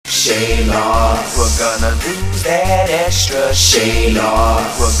Shayloss. We're gonna lose that extra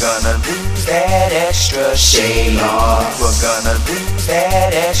Shayloss. We're gonna lose that extra Shayloss. We're gonna lose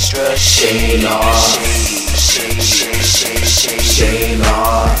that extra Shayloss.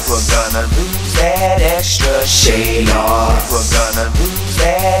 Shayloss. We're gonna lose that extra Shayloss. We're gonna lose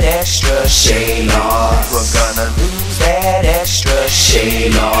that extra Shayloss. We're gonna lose that extra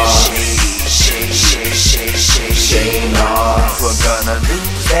Shayloss. Shayloss. We're gonna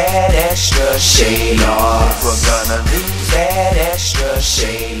lose that extra Shayloss. We're gonna lose that extra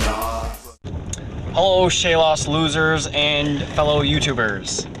Shayloss. Hello Shayloss losers and fellow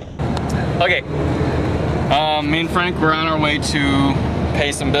YouTubers. Okay, me and Frank, we're on our way to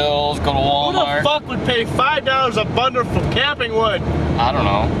pay some bills, go to Walmart. Who the fuck would pay $5 a bundle for camping wood? I don't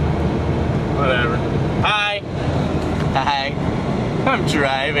know. Whatever. Hi. Hi. I'm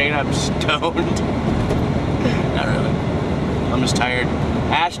driving, I'm stoned. Not really. I'm just tired.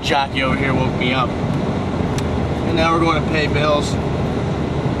 Ass jockey over here woke me up. And now we're going to pay bills.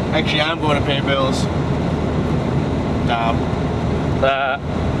 Actually, I'm going to pay bills. I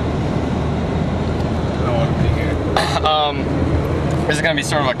don't want to be here. This is going to be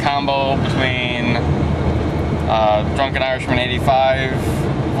sort of a combo between Drunken Irishman 85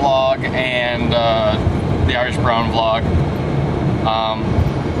 vlog and the Irish Brown vlog.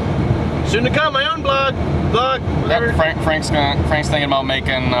 Soon to come, my own vlog, whatever. Frank's thinking about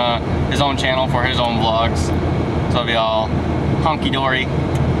making his own channel for his own vlogs, so it'll be all hunky-dory.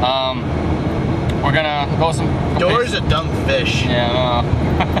 We're gonna go Dory's a dumb fish. Yeah,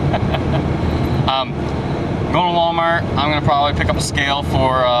 going to Walmart. I'm gonna probably pick up a scale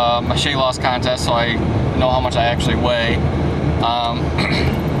for my Shayloss contest, so I know how much I actually weigh.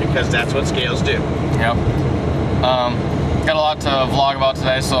 Because that's what scales do. Yep. Got a lot to vlog about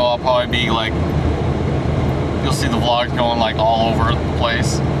today, so I'll probably be like, you'll see the vlog going like all over the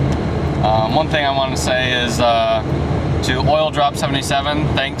place. One thing I wanted to say is to Oil Drop 77,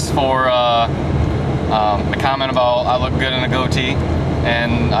 thanks for the comment about I look good in a goatee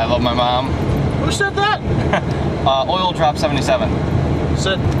and I love my mom. Who said that? Oil Drop 77.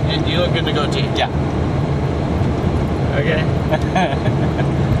 Said you look good in a goatee? Yeah. Okay.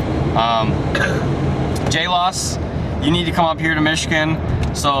 Shayloss, you need to come up here to Michigan,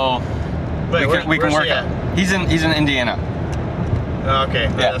 so we can work out. He's in Indiana. Okay,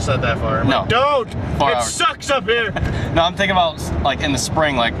 yeah. That's not that far. No. Like, don't! 4 it hours. Sucks up here! No, I'm thinking about like in the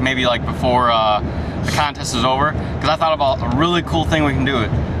spring, like maybe like before the contest is over, because I thought about a really cool thing we can do.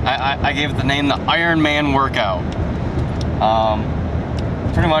 I gave it the name the Iron Man workout.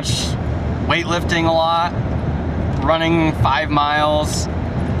 Pretty much weightlifting a lot, running 5 miles,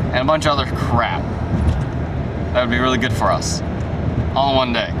 and a bunch of other crap. That would be really good for us, all in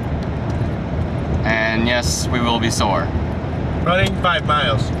one day. And yes, we will be sore. Running 5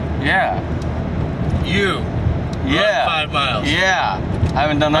 miles. Yeah. You. Yeah. Run 5 miles. Yeah. I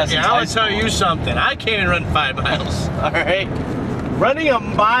haven't done that since I high would school. tell you something. I can't run 5 miles. All right. Running a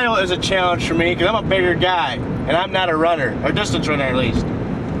mile is a challenge for me because I'm a bigger guy and I'm not a runner, or distance runner at least.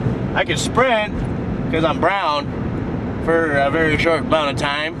 I can sprint because I'm brown for a very short amount of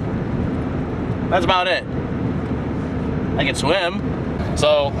time. That's about it. I can swim.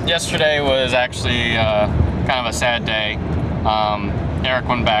 So yesterday was actually kind of a sad day. Eric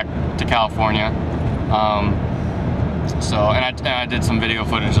went back to California. And I did some video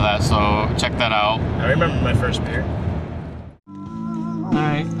footage of that, so check that out. I remember my first beer.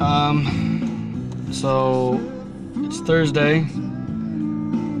 Alright, so it's Thursday,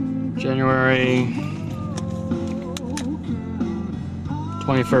 January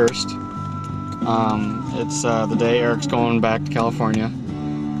 21st. It's the day Eric's going back to California.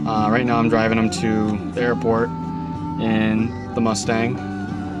 Right now I'm driving him to the airport in the Mustang.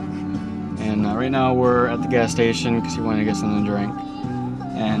 And right now we're at the gas station because he wanted to get something to drink.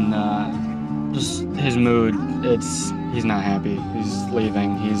 And just his mood, he's not happy. He's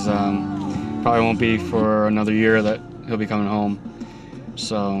leaving. He's probably won't be for another year that he'll be coming home.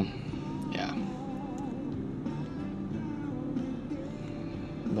 So, yeah.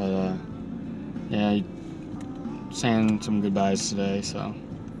 But yeah, saying some goodbyes today. So,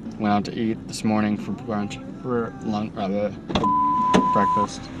 went out to eat this morning for brunch, for lunch,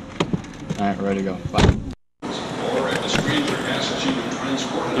 breakfast. All right, ready to go. Bye.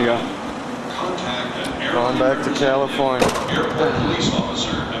 Here you go. Going back to California. Airport police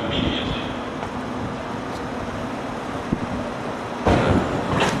officer immediately.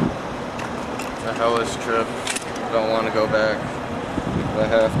 A hellish trip. Don't want to go back, but I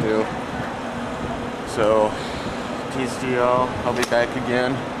have to. So, tease to y'all. I'll be back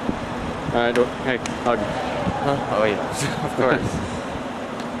again. All right, hey, hug. Huh? Oh yeah, of course.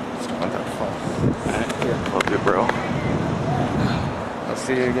 I've had fun. Alright, here. Love you, bro. I'll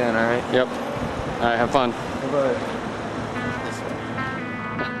see you again, alright? Yep. Alright, have fun. Bye-bye.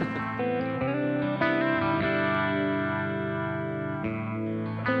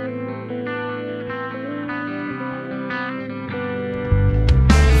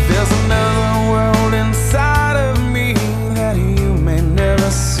 There's another world inside of me that you may never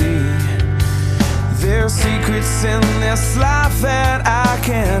see. There's secrets in this life that I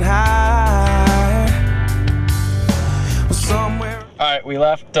can't hide. Somewhere. Alright, we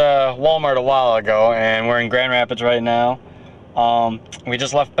left Walmart a while ago and we're in Grand Rapids right now. We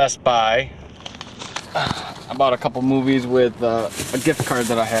just left Best Buy. I bought a couple movies with a gift card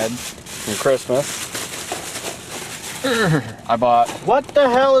that I had from Christmas. I bought... What the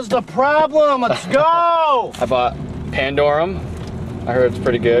hell is the problem? Let's go! I bought Pandorum. I heard it's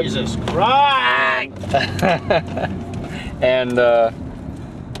pretty good. Jesus Christ! And The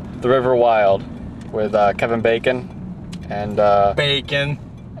River Wild with Kevin Bacon and Bacon.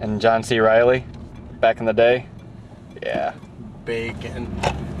 and John C. Reilly back in the day. Yeah. Bacon.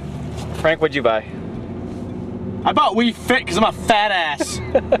 Frank, what'd you buy? I bought We Fit because I'm a fat ass.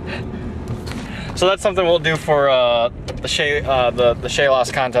 So that's something we'll do for the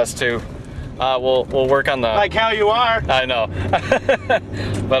Shayloss contest too. We'll work on the. Like how you are. I know.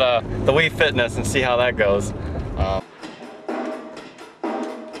 But the Wii Fitness and see how that goes.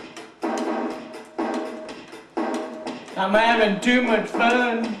 I'm having too much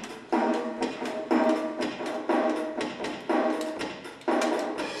fun.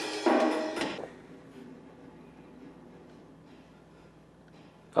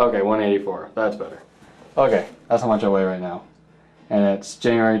 Okay, 184. That's better. Okay, that's how much I weigh right now. And it's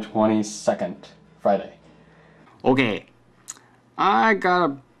January 22nd, Friday. Okay, I got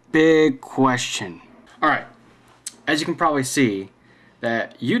a big question. Alright, as you can probably see,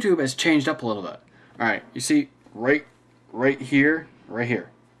 that YouTube has changed up a little bit. Alright, you see right here,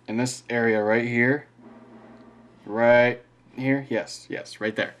 in this area right here, yes,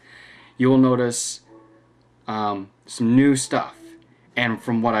 right there. You will notice some new stuff. And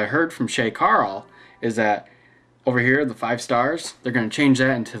from what I heard from Shay Carl is that over here, the 5 stars, they're going to change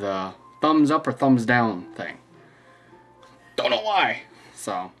that into the thumbs up or thumbs down thing. Don't know why.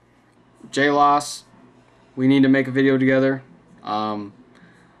 So, Shayloss, we need to make a video together.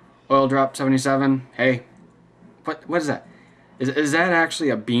 Oil Drop 77, hey, what is that? Is that actually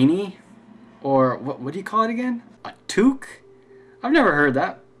a beanie? Or what do you call it again? A toque? I've never heard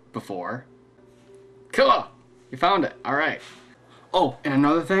that before. Cool, you found it, alright. Oh, and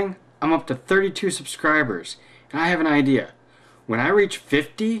another thing, I'm up to 32 subscribers, and I have an idea. When I reach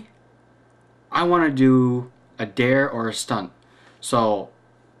 50, I want to do a dare or a stunt. So,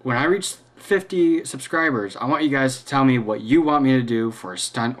 when I reach 50 subscribers, I want you guys to tell me what you want me to do for a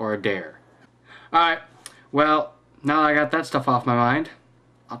stunt or a dare. Alright, well, now that I got that stuff off my mind,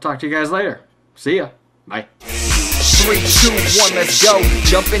 I'll talk to you guys later. See ya. Bye. 3, 2, 1, let's go.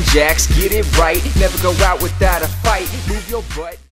 Jumping jacks, get it right. Never go out without a fight. Move your butt.